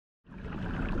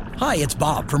Hi, it's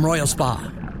Bob from Royal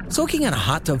Spa. Soaking in a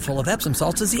hot tub full of Epsom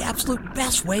salts is the absolute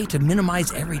best way to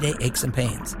minimize everyday aches and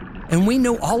pains. And we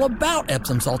know all about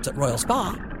Epsom salts at Royal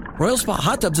Spa. Royal Spa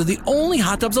hot tubs are the only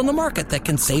hot tubs on the market that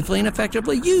can safely and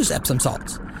effectively use Epsom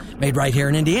salts. Made right here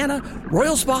in Indiana,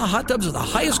 Royal Spa hot tubs are the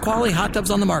highest quality hot tubs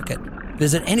on the market.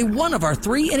 Visit any one of our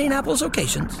 3 Indianapolis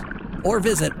locations or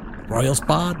visit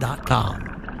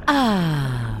royalspa.com.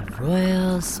 Ah,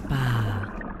 Royal Spa.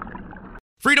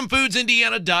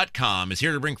 FreedomFoodsIndiana.com is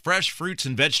here to bring fresh fruits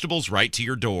and vegetables right to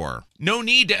your door. No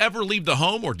need to ever leave the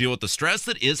home or deal with the stress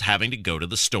that is having to go to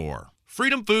the store.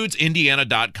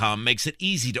 FreedomFoodsIndiana.com makes it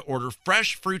easy to order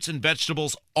fresh fruits and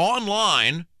vegetables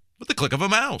online with the click of a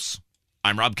mouse.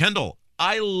 I'm Rob Kendall.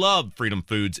 I love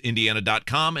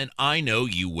FreedomFoodsIndiana.com, and I know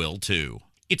you will too.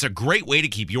 It's a great way to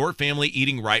keep your family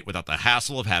eating right without the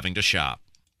hassle of having to shop.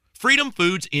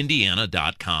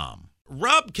 FreedomFoodsIndiana.com.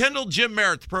 Rob Kendall, Jim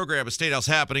Merritt, the program of State House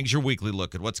Happenings, your weekly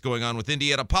look at what's going on with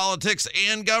Indiana politics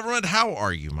and government. How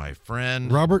are you, my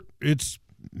friend? Robert, it's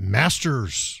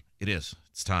Masters. It is.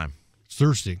 It's time. It's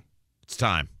Thursday. It's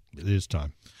time. It is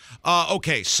time.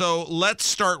 Okay, so let's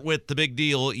start with the big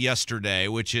deal yesterday,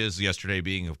 which is yesterday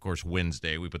being, of course,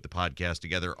 Wednesday. We put the podcast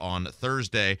together on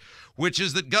Thursday, which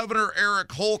is that Governor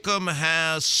Eric Holcomb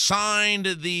has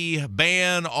signed the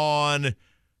ban on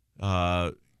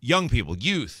young people,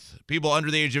 youth, people under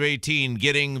the age of 18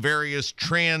 getting various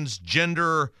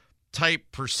transgender-type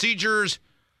procedures.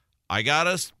 I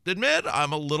gotta admit,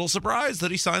 I'm a little surprised that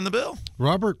he signed the bill.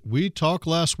 Robert, we talked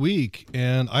last week,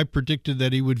 and I predicted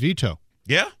that he would veto.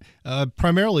 Yeah?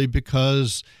 Primarily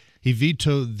because he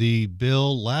vetoed the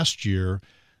bill last year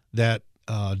that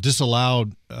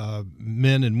disallowed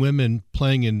men and women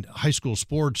playing in high school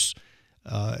sports.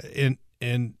 And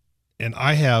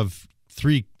I have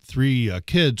three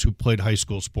kids who played high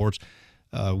school sports,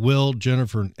 Will,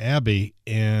 Jennifer, and Abby,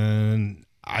 and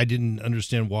I didn't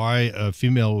understand why a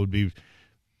female would be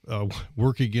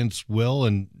work against Will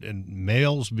and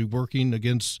males would be working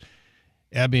against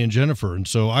Abby and Jennifer. And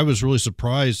so I was really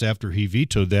surprised after he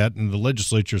vetoed that, and the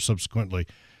legislature subsequently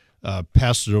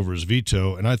passed it over his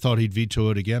veto, and I thought he'd veto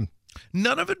it again.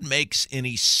 None of it makes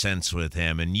any sense with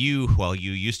him. And you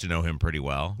used to know him pretty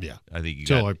well. Yeah. I think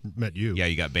I met you. Yeah,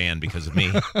 you got banned because of me.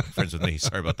 Friends with me.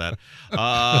 Sorry about that.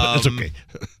 That's okay.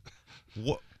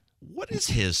 What is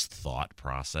his thought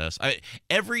process?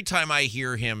 Every time I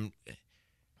hear him,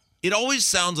 it always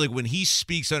sounds like when he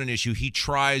speaks on an issue, he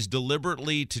tries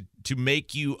deliberately to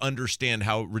make you understand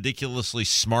how ridiculously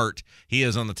smart he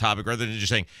is on the topic, rather than just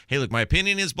saying, hey, look, my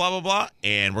opinion is blah, blah, blah,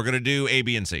 and we're going to do A,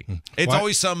 B, and C. It's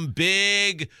always some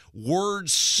big word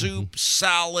soup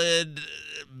salad,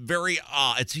 very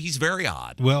odd. He's very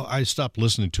odd. Well, I stopped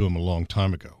listening to him a long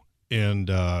time ago,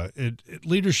 and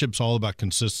leadership's all about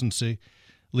consistency.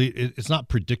 It's not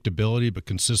predictability, but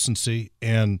consistency,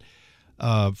 and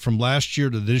from last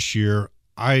year to this year,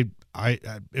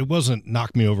 it wasn't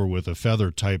knock me over with a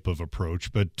feather type of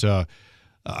approach, but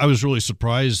I was really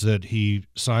surprised that he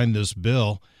signed this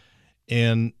bill,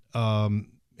 and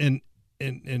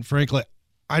frankly,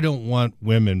 I don't want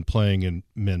women playing in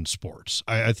men's sports.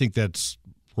 I think that's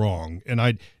wrong, and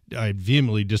I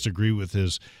vehemently disagree with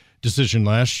his decision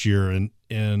last year,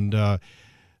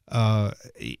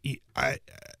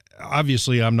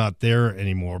 Obviously, I'm not there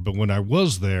anymore, but when I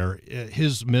was there,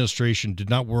 his administration did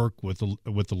not work with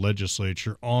the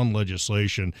legislature on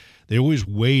legislation. They always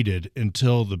waited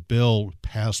until the bill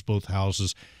passed both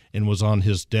houses and was on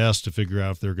his desk to figure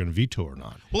out if they're going to veto or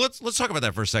not. Well, let's talk about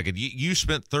that for a second. You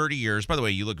spent 30 years. By the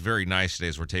way, you look very nice today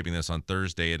as we're taping this on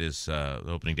Thursday. It is the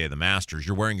opening day of the Masters.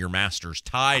 You're wearing your Masters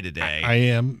tie today. I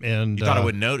am. And you thought I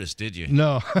wouldn't notice, did you?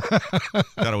 No.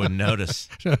 Thought I wouldn't notice.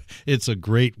 It's a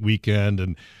great weekend,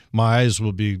 and my eyes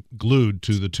will be glued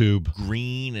to the tube.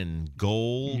 Green and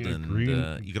gold, Yeah, and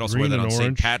green, you could also wear that on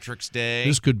St. Patrick's Day.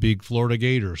 This could be Florida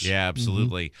Gators. Yeah,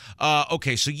 absolutely.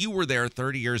 Okay, so you were there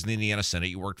 30 years in the Indiana Senate.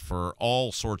 You worked for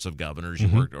all sorts of governors. You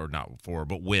worked, or not for,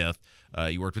 but with.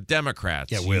 You worked with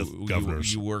Democrats. Yeah, with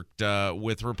governors. You worked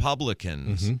with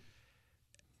Republicans.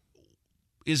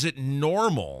 Is it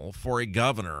normal for a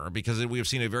governor, because we have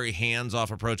seen a very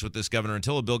hands-off approach with this governor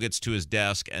until a bill gets to his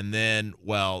desk, and then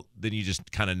you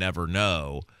just kind of never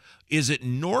know. Is it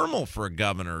normal for a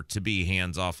governor to be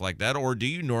hands-off like that, or do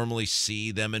you normally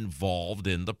see them involved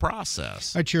in the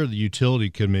process? I chaired the Utility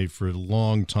Committee for a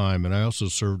long time, and I also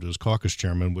served as caucus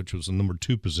chairman, which was the number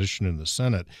 2 position in the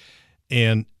Senate.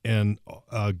 And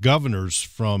governors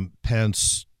from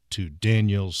Pence to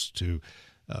Daniels to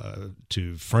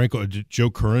Joe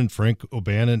Curran, Frank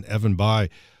O'Bannon, Evan Bayh,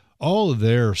 all of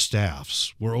their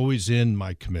staffs were always in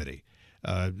my committee.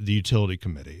 the utility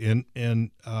committee,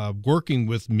 and working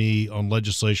with me on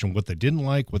legislation, what they didn't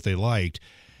like, what they liked.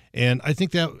 And I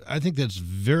think that's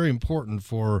very important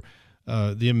for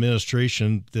the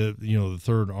administration, the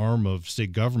third arm of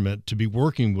state government, to be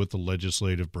working with the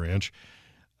legislative branch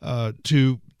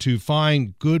to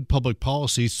find good public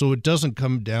policy, so it doesn't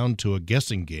come down to a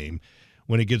guessing game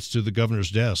when it gets to the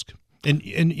governor's desk. And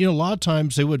a lot of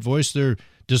times they would voice their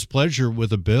displeasure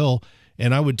with a bill,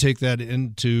 and I would take that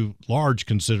into large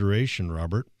consideration,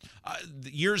 Robert.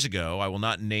 Years ago, I will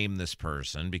not name this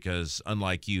person because,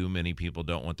 unlike you, many people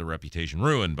don't want their reputation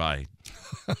ruined by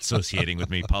associating with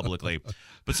me publicly.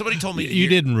 But somebody told me you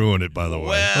didn't ruin it, by the way.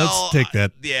 Well, let's take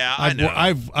that. Yeah, I know.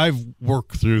 I've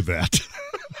worked through that.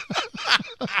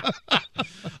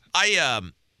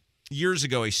 Years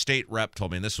ago, a state rep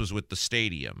told me, and this was with the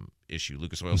stadium issue,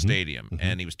 Lucas Oil Stadium,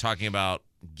 and he was talking about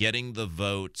getting the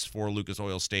votes for Lucas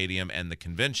Oil Stadium and the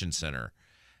convention center,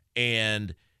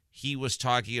 and he was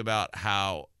talking about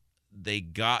how they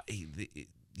got he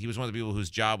was one of the people whose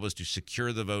job was to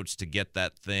secure the votes to get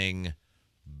that thing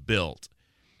built.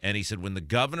 And he said, when the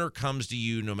governor comes to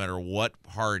you, no matter what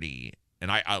party,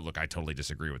 and I totally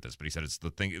disagree with this, but he said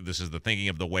this is the thinking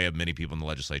of the way of many people in the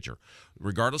legislature.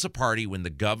 Regardless of party, when the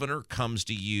governor comes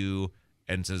to you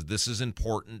and says, this is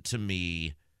important to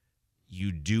me,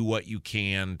 you do what you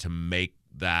can to make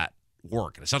that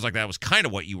work. And it sounds like that was kind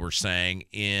of what you were saying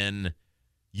in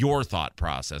your thought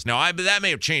process. Now, that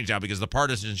may have changed now because the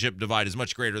partisanship divide is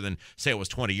much greater than, say, it was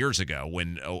 20 years ago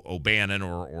when O'Bannon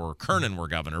or Kernan were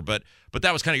governor. But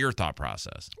that was kind of your thought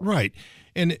process. Right.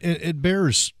 And it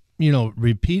bears,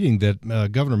 repeating that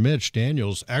Governor Mitch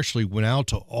Daniels actually went out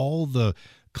to all the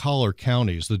collar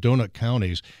counties, the donut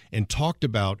counties, and talked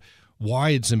about why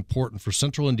it's important for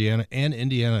Central Indiana and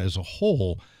Indiana as a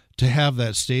whole to have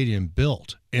that stadium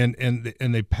built. And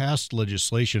they passed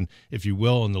legislation, if you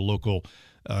will, in the local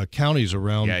counties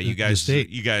around the state.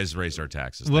 You guys raised our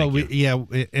taxes. Well,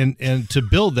 and to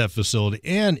build that facility,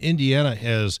 and Indiana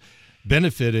has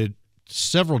benefited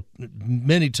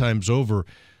many times over.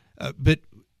 But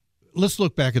let's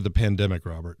look back at the pandemic,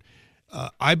 Robert.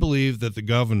 I believe that the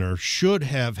governor should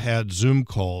have had Zoom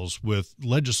calls with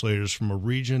legislators from a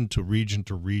region to region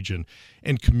to region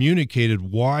and communicated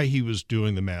why he was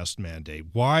doing the mask mandate,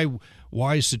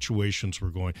 why situations were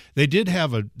going. They did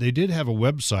have a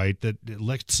website that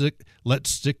Let's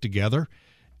Stick Together,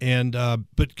 and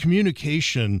but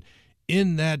communication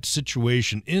in that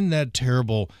situation, in that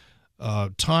terrible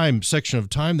section of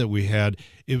time that we had,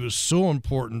 it was so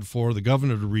important for the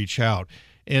governor to reach out.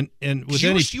 And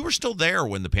with you were still there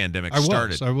when the pandemic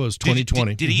started. I was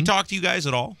 2020. Did he talk to you guys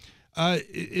at all?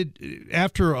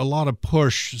 After a lot of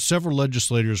push, several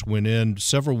legislators went in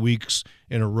several weeks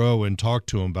in a row and talked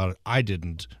to him about it. I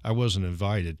didn't. I wasn't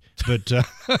invited. But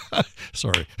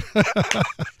sorry.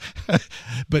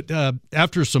 But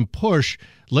after some push,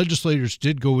 legislators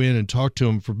did go in and talk to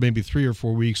him for maybe 3 or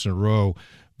 4 weeks in a row.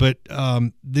 But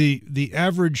the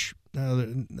average.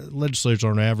 Legislators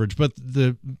aren't average, but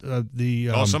some of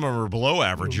them are below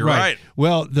average. You're right.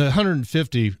 Well, the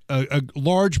 150, a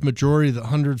large majority of the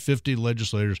 150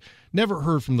 legislators never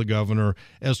heard from the governor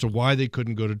as to why they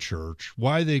couldn't go to church,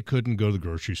 why they couldn't go to the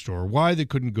grocery store, why they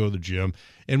couldn't go to the gym.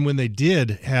 And when they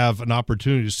did have an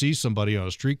opportunity to see somebody on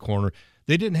a street corner,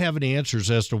 they didn't have any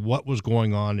answers as to what was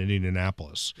going on in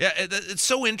Indianapolis. Yeah, it's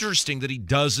so interesting that he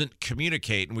doesn't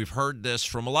communicate, and we've heard this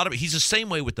from a lot of it. He's the same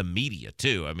way with the media,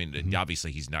 too. I mean,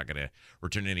 obviously he's not going to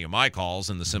return any of my calls,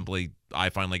 and I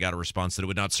finally got a response that it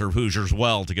would not serve Hoosiers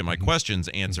well to get my questions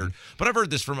answered. But I've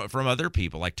heard this from other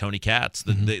people, like Tony Katz.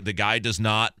 The guy does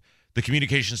not, the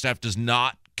communication staff does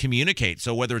not communicate.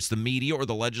 So whether it's the media or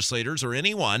the legislators or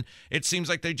anyone, it seems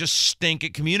like they just stink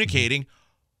at communicating.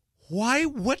 Why?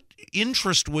 What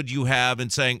interest would you have in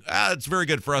saying, it's very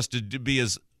good for us to be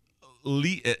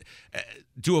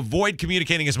to avoid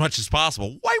communicating as much as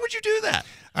possible? Why would you do that?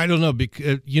 I don't know.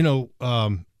 Because,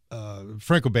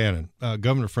 Frank O'Bannon,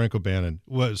 Governor Frank O'Bannon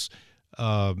was,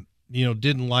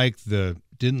 didn't like the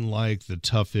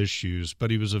tough issues, but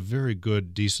he was a very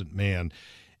good, decent man.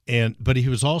 But he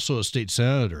was also a state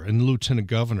senator and lieutenant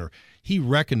governor. He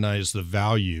recognized the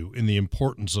value and the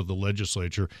importance of the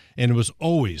legislature, and it was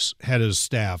always had his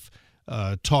staff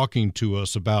talking to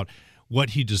us about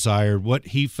what he desired, what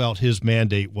he felt his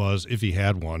mandate was if he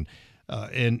had one,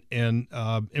 and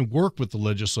work with the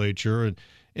legislature.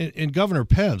 And Governor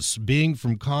Pence, being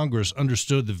from Congress,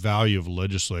 understood the value of a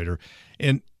legislator.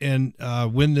 And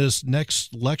when this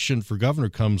next election for governor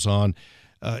comes on,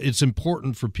 it's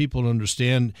important for people to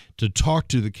understand, to talk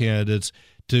to the candidates,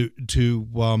 to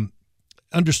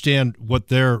understand what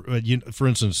their, for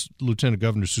instance, Lieutenant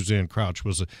Governor Suzanne Crouch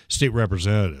was a state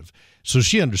representative. So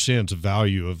she understands the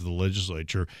value of the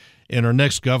legislature. And our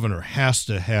next governor has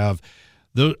to have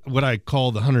what I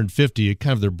call the 150,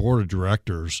 kind of their board of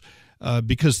directors,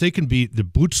 because they can be the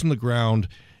boots on the ground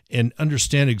and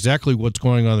understand exactly what's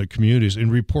going on in the communities and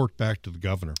report back to the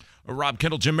governor. Rob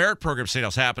Kendall, Jim Merritt, Program State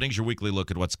House Happenings, your weekly look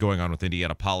at what's going on with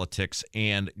Indiana politics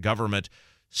and government.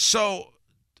 So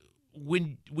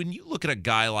when you look at a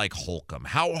guy like Holcomb,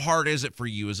 how hard is it for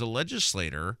you as a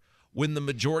legislator when the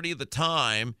majority of the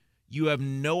time you have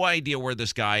no idea where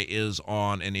this guy is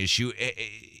on an issue?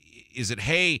 Is it,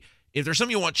 hey, if there's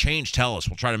something you want changed, tell us.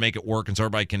 We'll try to make it work and so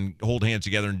everybody can hold hands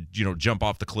together and, jump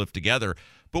off the cliff together.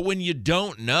 But when you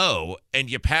don't know and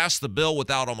you pass the bill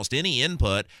without almost any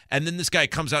input, and then this guy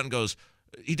comes out and goes,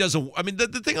 he does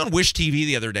the thing on Wish TV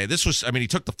the other day, he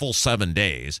took the full 7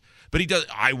 days, but he does,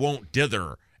 I won't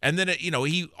dither. And then,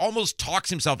 he almost talks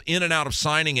himself in and out of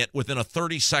signing it within a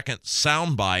 30-second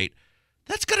soundbite.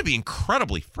 That's going to be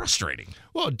incredibly frustrating.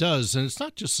 Well, it does, and it's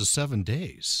not just the 7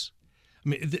 days. I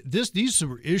mean, these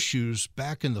were issues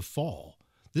back in the fall.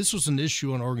 This was an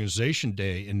issue on Organization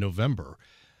Day in November.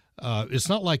 It's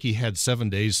not like he had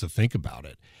 7 days to think about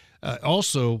it.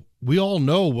 Also, we all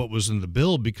know what was in the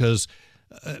bill because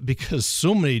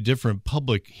so many different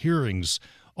public hearings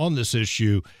on this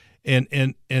issue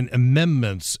and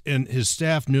amendments, and his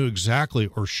staff knew exactly,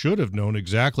 or should have known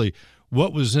exactly,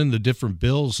 what was in the different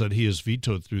bills that he has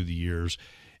vetoed through the years.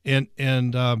 And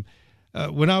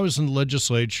when I was in the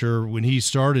legislature, when he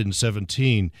started in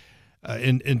 2017,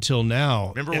 until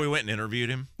now. Remember we went and interviewed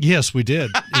him? Yes, we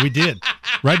did. We did.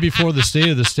 Right before the State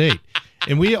of the State.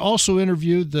 And we also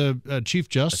interviewed the Chief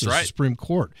Justice of the Supreme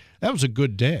Court. That was a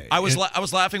good day. I was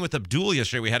laughing with Abdul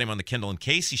yesterday. We had him on the Kendall and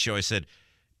Casey show. I said,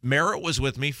 Merritt was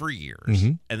with me for years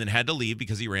and then had to leave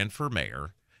because he ran for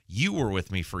mayor. You were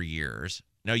with me for years.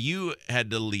 Now, you had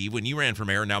to leave when you ran for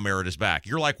mayor. Now Merritt is back.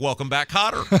 You're like, welcome back,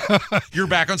 Cotter. You're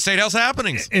back on State House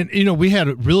Happenings. And we had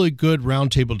a really good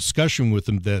roundtable discussion with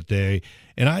him that day,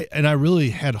 and I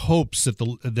really had hopes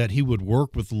that he would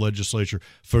work with the legislature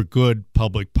for good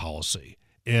public policy.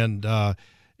 And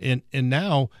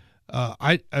now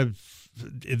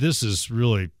this is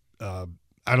really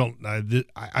I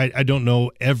don't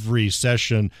know every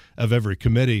session of every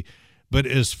committee, but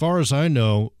as far as I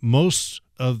know, most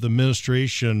of the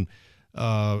administration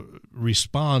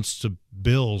response to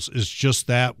bills is just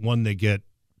that when they get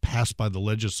passed by the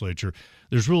legislature.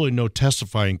 There's really no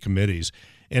testifying committees.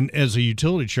 And as a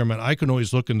utility chairman, I can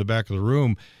always look in the back of the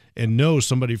room and know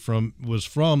somebody was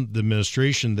from the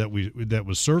administration that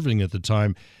was serving at the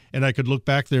time, and I could look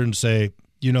back there and say,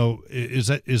 is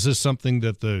this something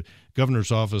that the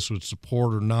governor's office would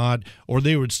support or not? Or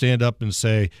they would stand up and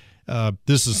say,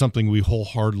 this is something we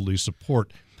wholeheartedly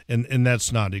support. And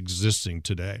that's not existing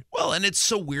today. Well, and it's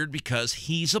so weird because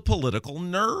he's a political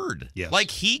nerd. Yes.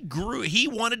 Like he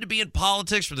wanted to be in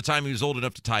politics from the time he was old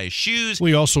enough to tie his shoes.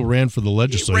 We also ran for the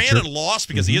legislature. He ran and lost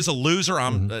because he is a loser.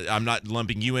 I'm not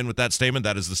lumping you in with that statement.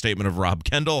 That is the statement of Rob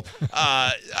Kendall.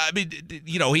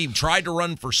 He tried to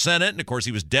run for Senate, and of course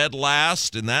he was dead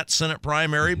last in that Senate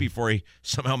primary before he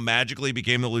somehow magically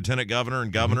became the lieutenant governor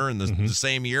and governor in the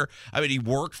same year. He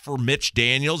worked for Mitch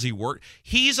Daniels.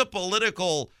 He's a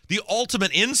the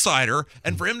ultimate insider,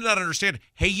 and for him to not understand,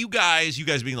 hey, you guys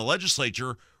being the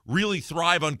legislature really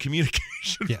thrive on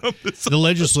communication. Yeah. The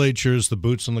legislature is the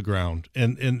boots on the ground,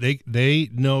 and they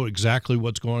know exactly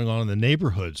what's going on in the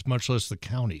neighborhoods, much less the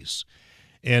counties.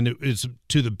 And it's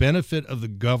to the benefit of the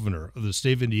governor of the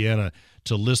state of Indiana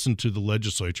to listen to the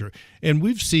legislature. And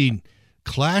we've seen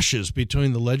clashes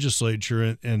between the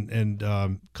legislature and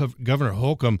Governor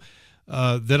Holcomb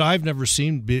that I've never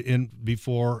seen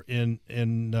before in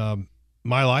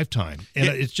my lifetime. And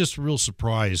it's just a real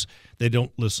surprise they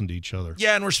don't listen to each other.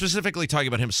 Yeah, and we're specifically talking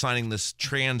about him signing this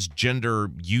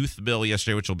transgender youth bill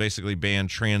yesterday, which will basically ban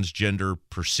transgender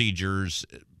procedures,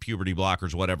 puberty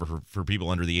blockers, whatever, for people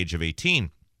under the age of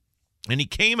 18. And he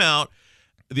came out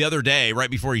the other day,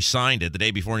 right before he signed it, the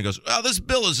day before, and he goes, oh, this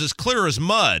bill is as clear as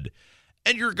mud.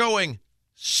 And you're going,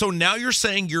 so now you're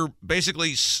saying you're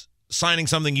basically signing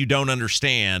something you don't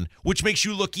understand, which makes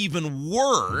you look even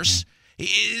worse.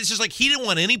 It's just like he didn't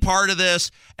want any part of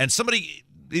this, and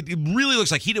it really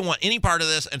looks like he didn't want any part of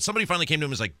this, and somebody finally came to him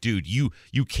and was like, dude, you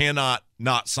cannot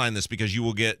not sign this because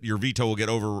your veto will get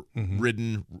overrode.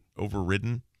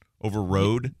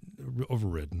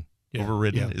 Yeah.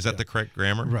 Overridden. Yeah. Is that the correct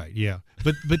grammar? Right. Yeah.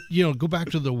 But go back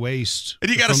to the waste, and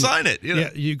you got to sign it. Yeah.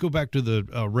 You go back to the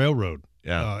railroad.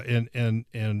 Yeah. And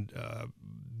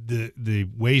the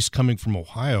waste coming from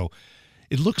Ohio,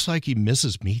 it looks like he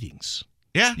misses meetings.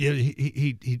 Yeah. Yeah.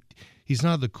 He he's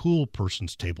not at the cool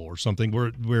person's table or something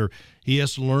where he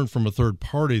has to learn from a third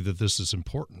party that this is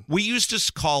important. We used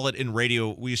to call it in radio.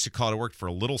 We used to call it. I worked for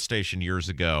a little station years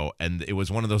ago, and it was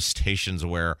one of those stations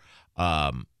where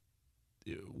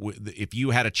if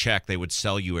you had a check, they would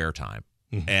sell you airtime.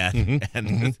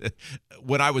 And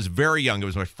when I was very young, it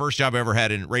was my first job I ever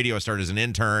had in radio. I started as an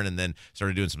intern and then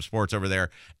started doing some sports over there.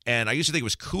 And I used to think it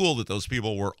was cool that those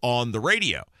people were on the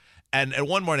radio. And at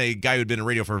one point, a guy who had been in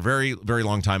radio for a very, very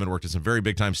long time and worked at some very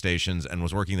big time stations and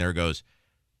was working there goes,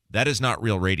 "That is not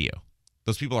real radio.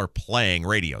 Those people are playing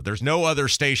radio. There's no other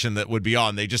station that would be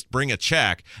on. They just bring a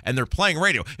check and they're playing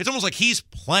radio." It's almost like he's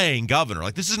playing governor.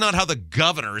 Like, this is not how the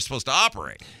governor is supposed to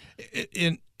operate.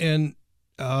 And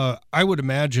I would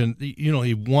imagine,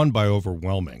 he won by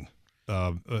overwhelming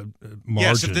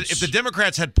margins. Yes, if the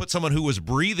Democrats had put someone who was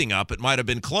breathing up, it might have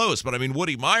been close. But, I mean,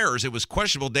 Woody Myers, it was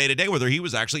questionable day to day whether he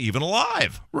was actually even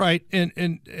alive. Right.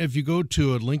 And if you go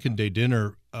to a Lincoln Day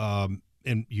dinner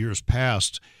in years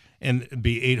past and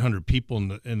be 800 people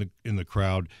in the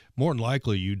crowd, more than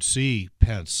likely you'd see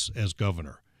Pence as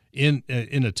governor in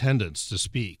attendance to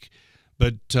speak.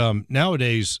 But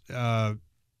nowadays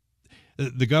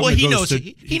the governor he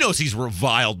knows he's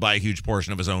reviled by a huge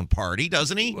portion of his own party,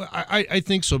 doesn't he? I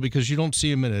think so, because you don't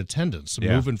see him in attendance,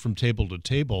 moving from table to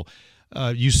table.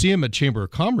 You see him at Chamber of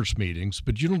Commerce meetings,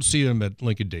 but you don't see him at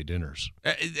Lincoln Day dinners.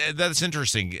 That's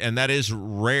interesting, and that is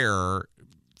rare.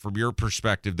 From your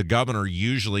perspective, the governor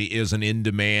usually is an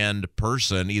in-demand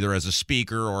person, either as a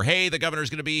speaker or, hey, the governor's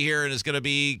going to be here and is going to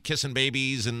be kissing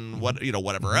babies and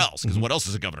whatever else. Because what else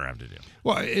does a governor have to do?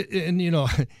 Well,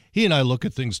 he and I look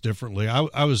at things differently.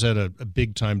 I was at a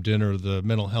big-time dinner. The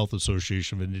Mental Health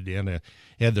Association of Indiana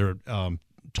had their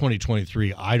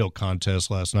 2023 Idol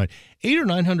contest last night. 800 or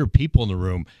 900 people in the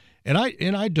room. And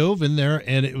I dove in there,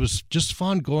 and it was just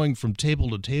fun going from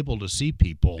table to table to see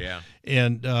people. Yeah.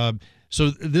 And so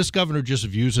this governor just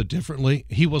views it differently.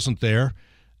 He wasn't there,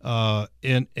 and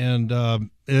it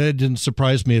didn't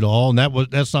surprise me at all. And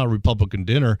that's not a Republican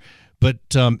dinner, but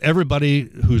everybody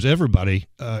who's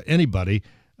anybody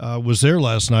was there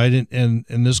last night, and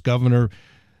this governor,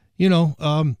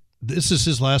 this is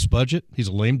his last budget. He's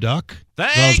a lame duck.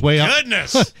 Thank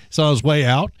goodness. He's on his way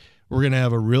out. We're going to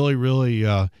have a really, really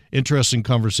interesting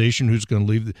conversation. Who's going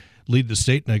to lead the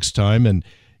state next time?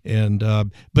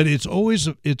 But it's always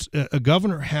a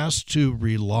governor has to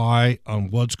rely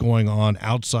on what's going on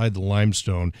outside the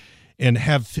limestone, and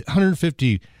have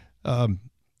 150,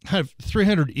 have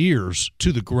 300 ears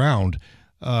to the ground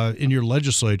in your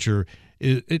legislature.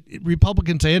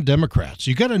 Republicans and Democrats,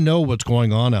 you got to know what's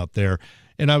going on out there.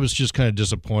 And I was just kind of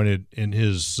disappointed in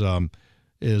his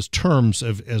terms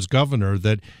as governor,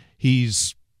 that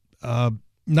he's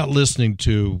not listening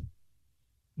to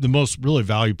the most really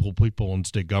valuable people in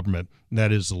state government, and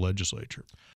that is the legislature.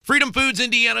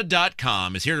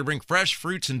 FreedomFoodsIndiana.com is here to bring fresh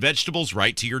fruits and vegetables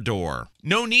right to your door.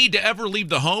 No need to ever leave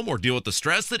the home or deal with the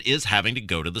stress that is having to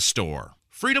go to the store.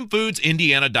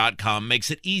 FreedomFoodsIndiana.com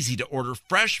makes it easy to order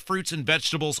fresh fruits and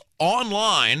vegetables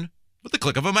online with the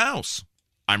click of a mouse.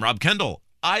 I'm Rob Kendall.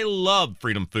 I love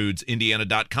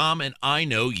FreedomFoodsIndiana.com, and I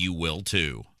know you will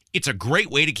too. It's a great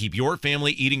way to keep your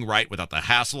family eating right without the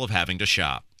hassle of having to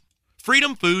shop.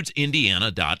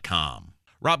 FreedomFoodsIndiana.com.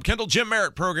 Rob Kendall, Jim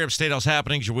Merritt, program State House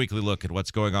Happenings, your weekly look at what's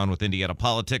going on with Indiana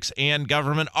politics and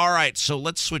government. All right, so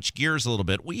let's switch gears a little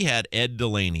bit. We had Ed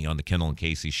Delaney on the Kendall and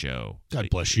Casey show.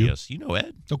 God bless you. Yes, you know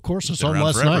Ed. Of course, I saw him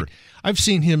last night. I've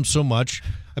seen him so much,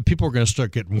 people are going to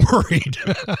start getting worried.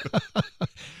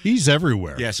 He's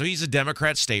everywhere. Yeah, so he's a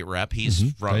Democrat state rep.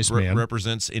 He's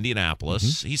represents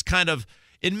Indianapolis. He's kind of,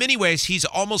 in many ways, he's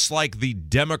almost like the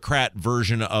Democrat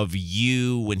version of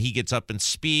you when he gets up and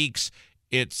speaks.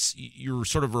 You're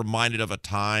sort of reminded of a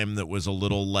time that was a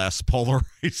little less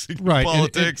polarizing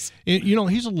politics. And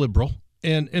he's a liberal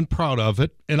and proud of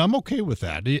it, and I'm okay with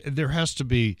that. There has to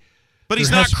be, but he's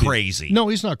not crazy. No,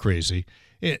 he's not crazy,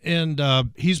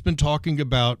 and he's been talking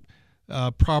about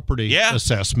property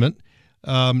assessment.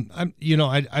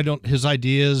 I don't his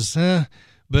ideas,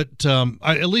 but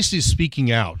at least he's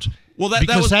speaking out. Well,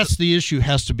 that's the issue,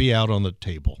 has to be out on the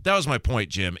table. That was my point,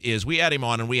 Jim, is we had him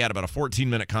on and we had about a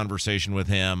 14-minute conversation with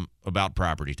him about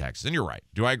property taxes. And you're right.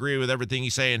 Do I agree with everything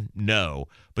he's saying? No.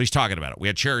 But he's talking about it. We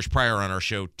had Cherish Pryor on our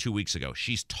show 2 weeks ago.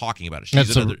 She's talking about it.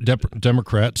 She's a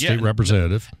Democrat state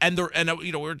representative. And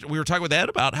we were talking with Ed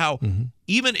about how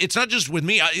even it's not just with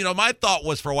me. My thought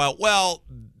was for a while, well,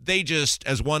 they just,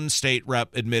 as one state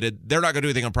rep admitted, they're not going to do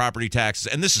anything on property taxes.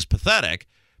 And this is pathetic,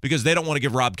 because they don't want to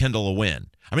give Rob Kendall a win.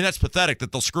 I mean, that's pathetic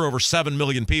that they'll screw over 7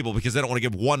 million people because they don't want to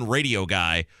give one radio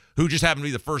guy who just happened to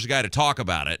be the first guy to talk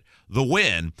about it the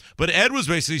win. But Ed was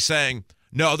basically saying,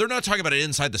 No, they're not talking about it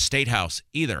inside the State House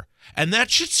either. And that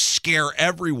should scare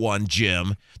everyone,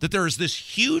 Jim, that there is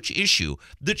this huge issue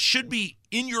that should be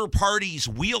in your party's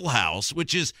wheelhouse,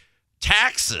 which is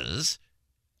taxes,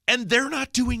 and they're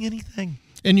not doing anything.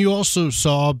 And you also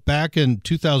saw back in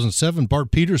 2007,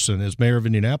 Bart Peterson, as mayor of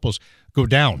Indianapolis, go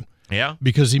down. Yeah.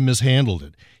 Because he mishandled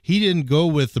it. He didn't go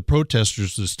with the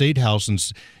protesters to the State House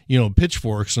and,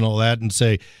 pitchforks and all that and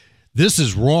say, this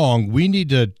is wrong. We need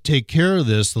to take care of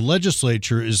this. The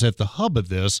legislature is at the hub of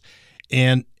this.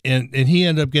 And he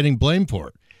ended up getting blamed for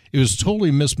it. It was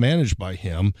totally mismanaged by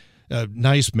him.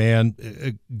 Nice man,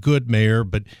 a good mayor,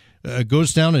 but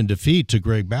goes down in defeat to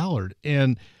Greg Ballard.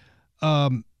 And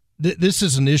this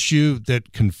is an issue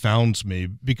that confounds me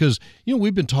because,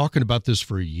 we've been talking about this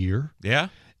for a year. Yeah.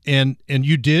 And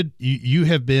you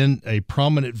have been a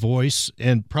prominent voice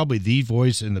and probably the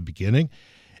voice in the beginning.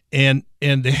 And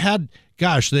they had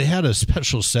a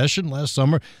special session last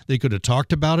summer. They could have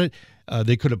talked about it.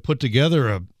 They could have put together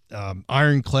a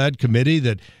ironclad committee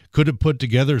that could have put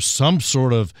together some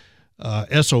sort of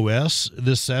SOS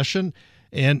this session.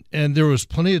 And there was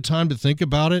plenty of time to think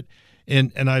about it.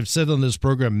 And I've said on this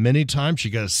program many times,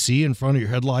 you got to see in front of your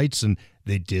headlights, and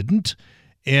they didn't.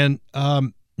 And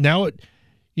now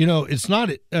it's not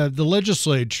the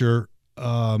legislature.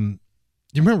 You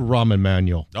remember Rahm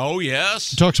Emanuel? Oh,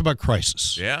 yes. He talks about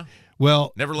crisis. Yeah.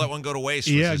 Well, never let one go to waste.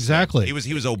 Yeah, exactly. He was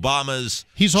Obama's.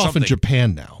 He's off in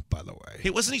Japan now, by the way.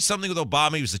 Wasn't he something with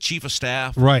Obama? He was the chief of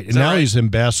staff. Right, and now he's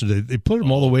ambassador. They put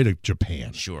him all the way to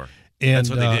Japan. Sure, and that's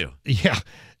what they do. Yeah,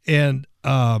 and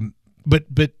but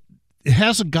it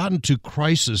hasn't gotten to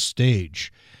crisis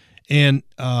stage, and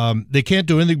they can't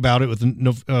do anything about it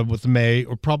with May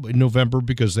or probably November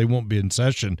because they won't be in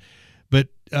session. But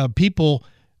people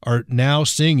are now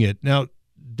seeing it. Now,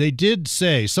 they did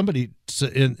say, somebody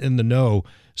in the know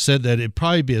said that it'd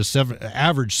probably be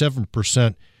average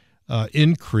 7%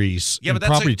 increase in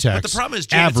property tax. But the problem is,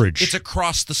 Jim, average. It's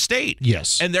across the state.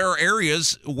 Yes. And there are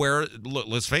areas where,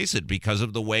 let's face it, because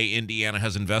of the way Indiana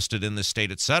has invested in this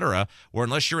state, et cetera, where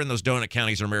unless you're in those donut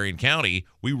counties or Marion County,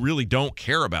 we really don't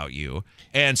care about you.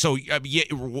 And so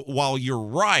while you're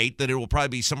right that it will probably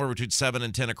be somewhere between 7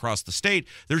 and 10 across the state,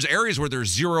 there's areas where there's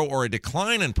zero or a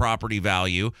decline in property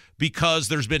value because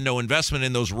there's been no investment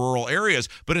in those rural areas.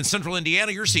 But in central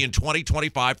Indiana, you're seeing 20,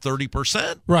 25,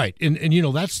 30%. Right. And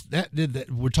that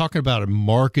we're talking about a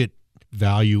market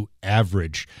value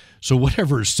average. So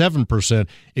whatever is 7%,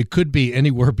 it could be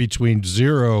anywhere between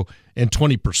 0 and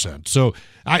 20%. So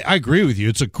I agree with you.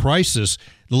 It's a crisis.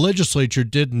 The legislature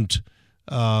didn't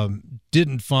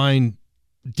find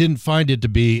it to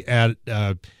be at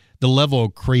the level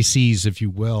of crises, if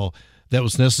you will, that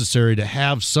was necessary to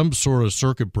have some sort of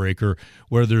circuit breaker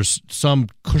where there's some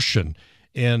cushion.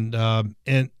 And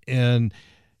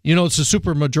it's a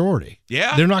super majority.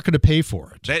 Yeah. They're not going to pay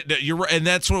for it. You're right. And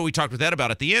that's what we talked with Ed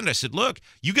about at the end. I said, look,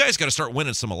 you guys got to start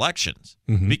winning some elections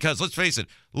because let's face it,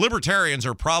 libertarians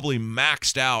are probably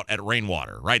maxed out at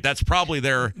rainwater, right? That's probably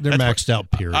they're maxed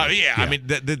out, period. Yeah. I mean,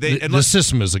 the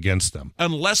system is against them.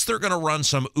 Unless they're going to run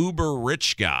some uber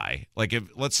rich guy, like if,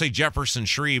 let's say, Jefferson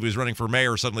Shreve, who's running for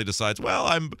mayor, suddenly decides, well,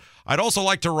 I'd also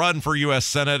like to run for U.S.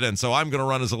 Senate, and so I'm going to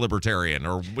run as a libertarian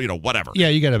or, whatever. Yeah,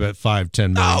 you got about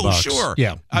 $5-10 million bucks. Sure.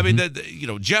 Yeah. I mean,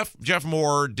 Jeff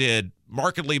Moore did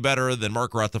markedly better than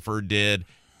Mark Rutherford did,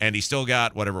 and he still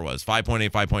got whatever it was, 5.8,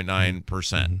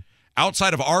 5.9%.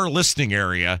 Outside of our listening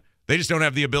area, they just don't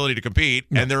have the ability to compete,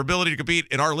 and their ability to compete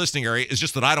in our listening area is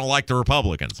just that I don't like the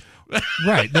Republicans.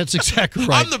 Right, that's exactly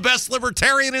right. I'm the best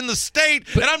libertarian in the state,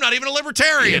 and I'm not even a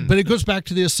libertarian. But it goes back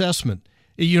to the assessment.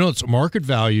 It's market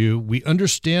value. We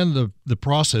understand the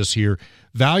process here.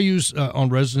 Values on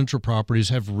residential properties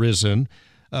have risen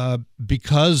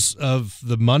because of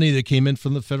the money that came in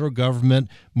from the federal government,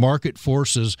 market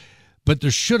forces, but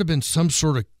there should have been some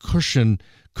sort of cushion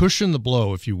the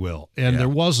blow, if you will, and there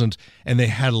wasn't, and they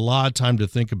had a lot of time to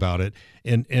think about it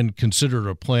and consider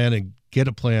a plan and get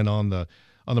a plan on the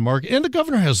market. And the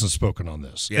governor hasn't spoken on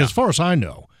this, as far as I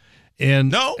know.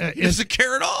 And he doesn't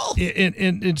care at all.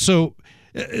 And so,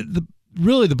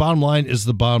 really, the bottom line is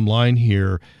the bottom line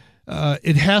here.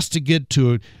 It has to get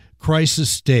to a crisis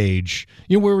stage.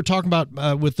 We were talking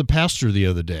about with the pastor the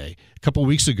other day, a couple of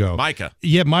weeks ago. Micah.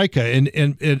 Yeah, Micah,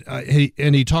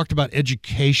 and he talked about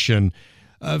education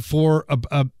for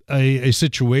a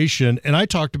situation, and I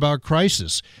talked about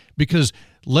crisis because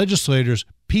legislators,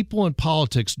 people in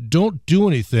politics, don't do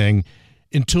anything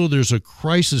until there's a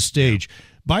crisis stage.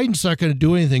 Biden's not going to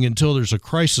do anything until there's a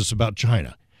crisis about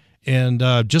China. And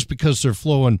just because they're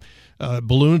flowing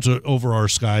balloons over our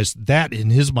skies, that in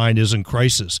his mind isn't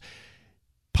crisis.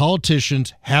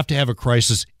 Politicians have to have a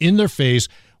crisis in their face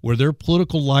where their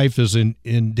political life is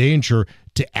in danger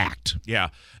to act. Yeah.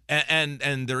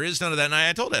 And there is none of that. And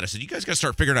I told Ed, I said, you guys got to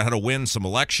start figuring out how to win some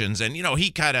elections. And,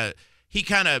 he kind of,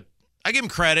 I give him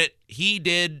credit. He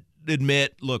did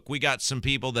admit, look, we got some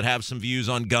people that have some views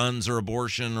on guns or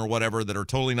abortion or whatever that are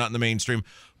totally not in the mainstream.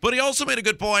 But he also made a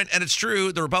good point, and it's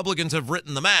true, the Republicans have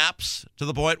written the maps to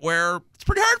the point where it's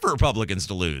pretty hard for Republicans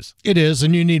to lose. It is,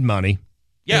 and you need money.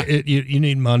 Yeah. You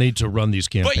need money to run these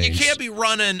campaigns. But you can't be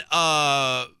running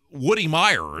Woody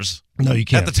Myers no, you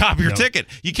can't. at the top of your ticket.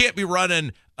 You can't be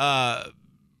running, you've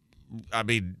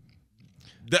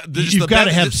got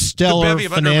to have stellar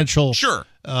financial. Sure.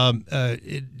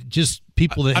 Just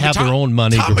people that have their own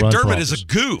money Tom to run for McDermott office. is a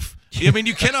goof. I mean,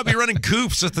 you cannot be running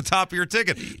goofs at the top of your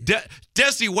ticket.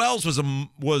 Desi Wells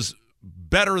was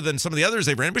better than some of the others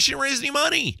they've ran, but she didn't raise any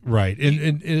money. Right,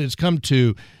 and it's come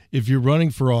to, if you're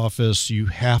running for office, you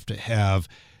have to have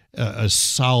a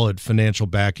solid financial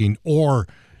backing or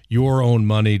your own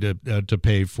money to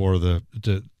pay for the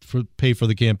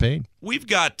campaign. We've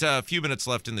got a few minutes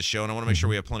left in the show, and I want to make sure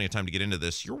we have plenty of time to get into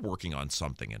this. You're working on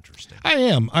something interesting. I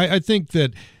am. I think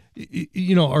that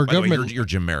our By the way, government. you're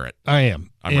Jim Merritt. I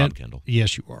am. I'm Rob Kendall.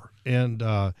 Yes, you are. And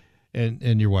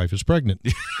your wife is pregnant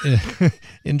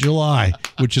in July,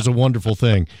 which is a wonderful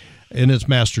thing. And it's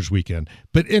Masters weekend.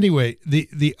 But anyway,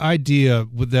 the idea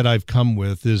that I've come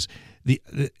with is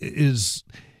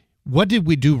what did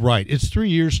we do right? It's 3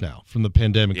 years now from the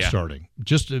pandemic starting,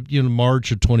 just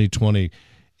March of 2020,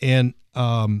 and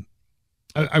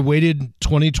I waited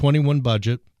 2021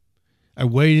 budget. I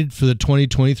waited for the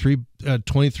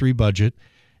 2023 budget.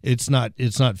 It's not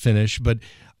finished, but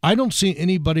I don't see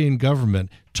anybody in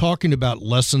government talking about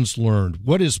lessons learned.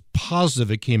 What is positive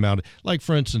that came out? Like,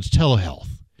 for instance, telehealth.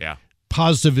 Yeah,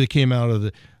 positive that came out of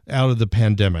the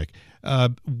pandemic.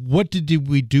 What did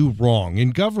we do wrong?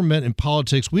 In government and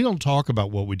politics, we don't talk about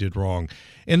what we did wrong.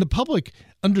 And the public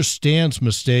understands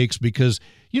mistakes because,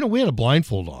 we had a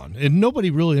blindfold on, and nobody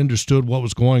really understood what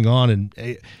was going on in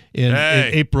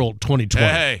April 2020.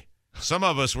 Hey, some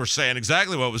of us were saying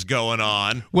exactly what was going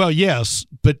on. Well, yes,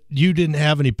 but you didn't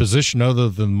have any position other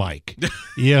than Mike.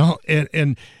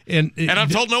 And I'm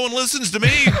told no one listens to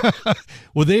me.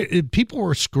 Well, people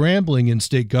were scrambling in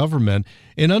state government,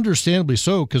 and understandably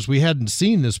so, because we hadn't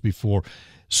seen this before.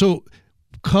 So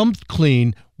come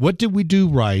clean. What did we do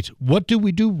right? What did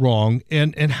we do wrong?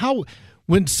 And how,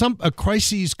 when a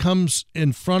crisis comes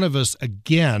in front of us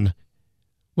again,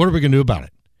 what are we going to do about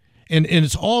it? And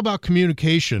it's all about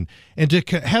communication. And to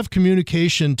have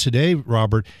communication today,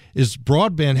 Robert, is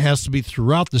broadband has to be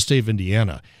throughout the state of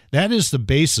Indiana. That is the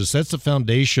basis. That's the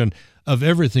foundation of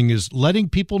everything, is letting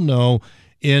people know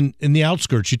in the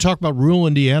outskirts. You talk about rural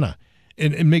Indiana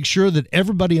and make sure that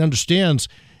everybody understands.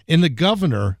 And the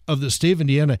governor of the state of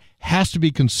Indiana has to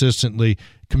be consistently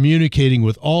communicating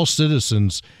with all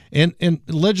citizens and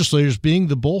legislators being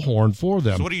the bullhorn for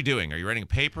them. So what are you doing? Are you writing a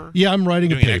paper? Yeah, I'm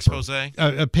writing a paper. An expose?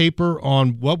 A paper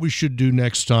on what we should do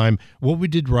next time, what we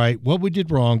did right, what we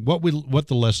did wrong, what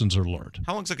the lessons are learned.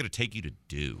 How long is that going to take you to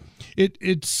do?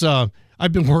 It's I've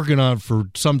been working on it for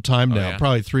some time now,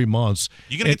 probably 3 months.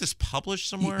 You going to get this published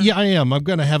somewhere? Yeah, I am. I'm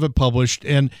going to have it published,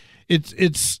 and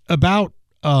it's about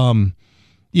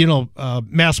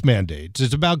mask mandates.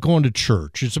 It's about going to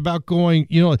church. It's about going,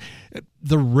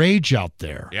 the rage out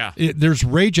there. Yeah. There's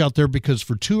rage out there because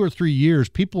for 2 or 3 years,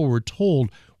 people were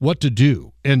told what to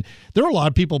do. And there are a lot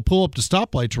of people pull up to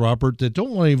stoplights, Robert, that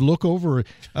don't want to even look over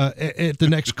at the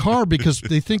next car because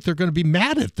they think they're going to be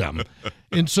mad at them.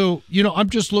 And so, I'm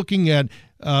just looking at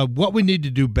what we need to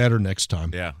do better next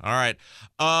time. Yeah. All right.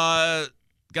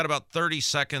 Got about 30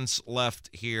 seconds left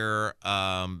here.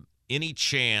 Any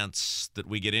chance that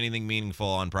we get anything meaningful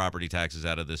on property taxes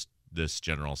out of this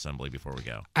General Assembly before we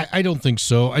go? I don't think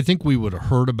so. I think we would have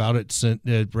heard about it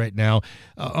right now.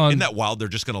 Isn't that wild? They're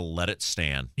just going to let it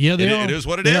stand. Yeah, they are. It is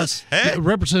what it is. Hey.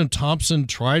 Representative Thompson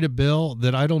tried a bill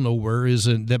that I don't know where is,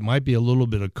 and that might be a little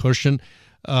bit of cushion.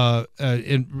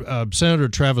 Senator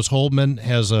Travis Holcomb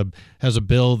has a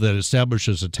bill that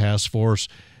establishes a task force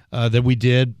that we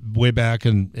did way back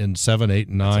in 7, 8,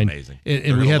 and 9. That's amazing.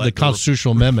 And we had the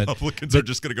constitutional amendment. Republicans are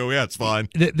just going to go, yeah, it's fine.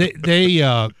 They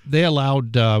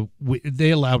allowed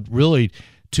really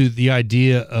to the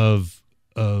idea of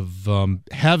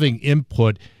having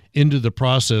input into the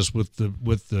process with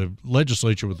the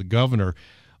legislature, with the governor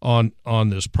on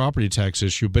this property tax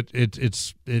issue. But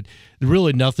it's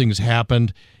really nothing's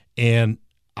happened, and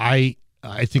I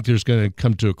think there's going to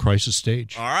come to a crisis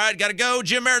stage. All right, got to go.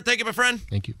 Jim Merritt, thank you, my friend.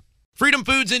 Thank you.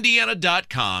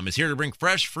 FreedomFoodsIndiana.com is here to bring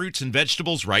fresh fruits and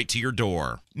vegetables right to your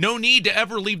door. No need to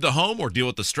ever leave the home or deal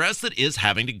with the stress that is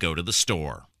having to go to the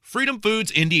store.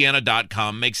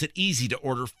 FreedomFoodsIndiana.com makes it easy to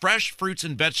order fresh fruits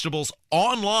and vegetables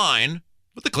online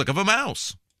with the click of a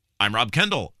mouse. I'm Rob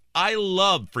Kendall. I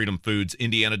love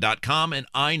FreedomFoodsIndiana.com, and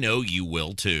I know you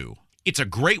will too. It's a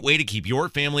great way to keep your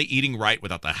family eating right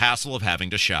without the hassle of having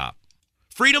to shop.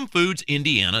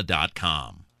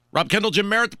 FreedomFoodsIndiana.com. Rob Kendall, Jim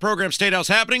Merritt, the program State House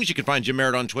Happenings. You can find Jim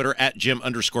Merritt on Twitter at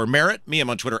Jim_Merritt. Me, I'm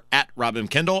on Twitter at Rob M.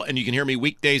 Kendall. And you can hear me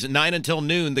weekdays at 9 until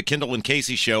noon, the Kendall and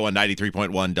Casey Show on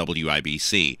 93.1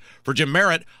 WIBC. For Jim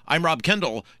Merritt, I'm Rob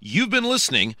Kendall. You've been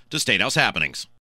listening to State House Happenings.